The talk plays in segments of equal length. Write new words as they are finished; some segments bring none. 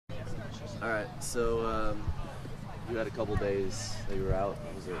All right, so you had a couple days that you were out.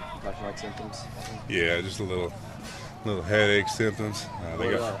 Was it concussion-like symptoms? Yeah, just a little headache symptoms.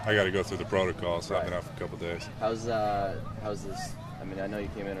 I got to go through the protocol, so I've been out for a couple days. How's this? I mean, I know you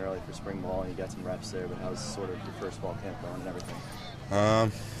came in early for spring ball and you got some reps there, but how's sort of your first fall camp going and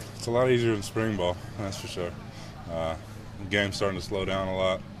everything? It's a lot easier than spring ball, that's for sure. The game's starting to slow down a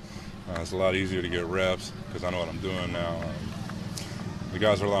lot. It's a lot easier to get reps because I know what I'm doing now. The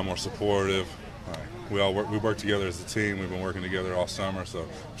guys are a lot more supportive. We work together as a team. We've been working together all summer, so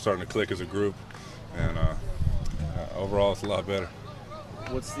we're starting to click as a group. And overall, it's a lot better.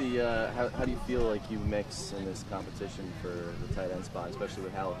 What's the how do you feel like you mix in this competition for the tight end spot, especially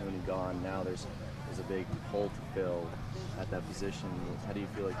with Halahuni gone? Now there's a big hole to fill at that position. How do you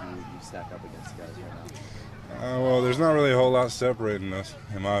feel like you stack up against the guys right now? Well, there's not really a whole lot separating us,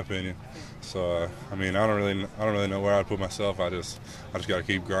 in my opinion. So I mean, I don't really know where I'd put myself. I just got to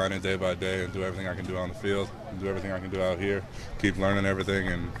keep grinding day by day and do everything I can do on the field, and do everything I can do out here. Keep learning everything,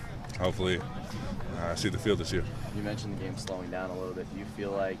 and hopefully see the field this year. You mentioned the game slowing down a little bit. Do you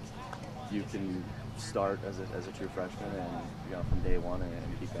feel like you can start as a true freshman and from day one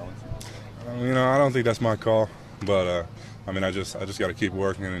and keep going? I don't think that's my call, but I mean, I just got to keep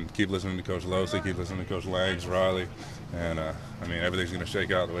working and keep listening to Coach Losey, keep listening to Coach Langs, Riley, and I mean, everything's going to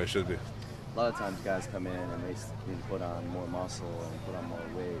shake out the way it should be. A lot of times guys come in and they need to put on more muscle and put on more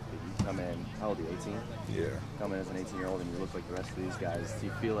weight, but you come in, how old are you, 18? Yeah. Come in as an 18-year-old and you look like the rest of these guys. Do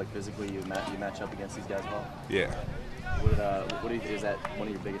you feel like physically you match up against these guys well? Yeah. Is that one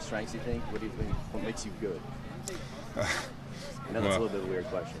of your biggest strengths, you think? What do you think, what makes you good? I know that's a little bit of a weird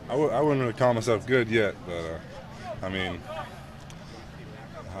question. I wouldn't really call myself good yet, but I mean,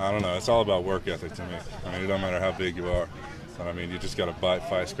 I don't know. It's all about work ethic to me. I mean, it don't matter how big you are. But I mean, you just got to bite,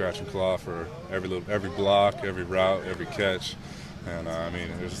 fight, scratch, and claw for every block, every route, every catch. And I mean,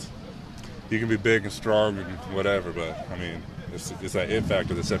 you can be big and strong and whatever, but I mean, it's that it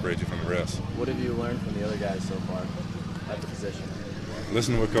factor that separates you from the rest. What have you learned from the other guys so far at the position?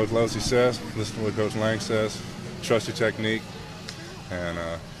 Listen to what Coach Losey says. Listen to what Coach Lang says. Trust your technique, and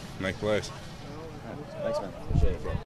make plays. Thanks, man. Appreciate it.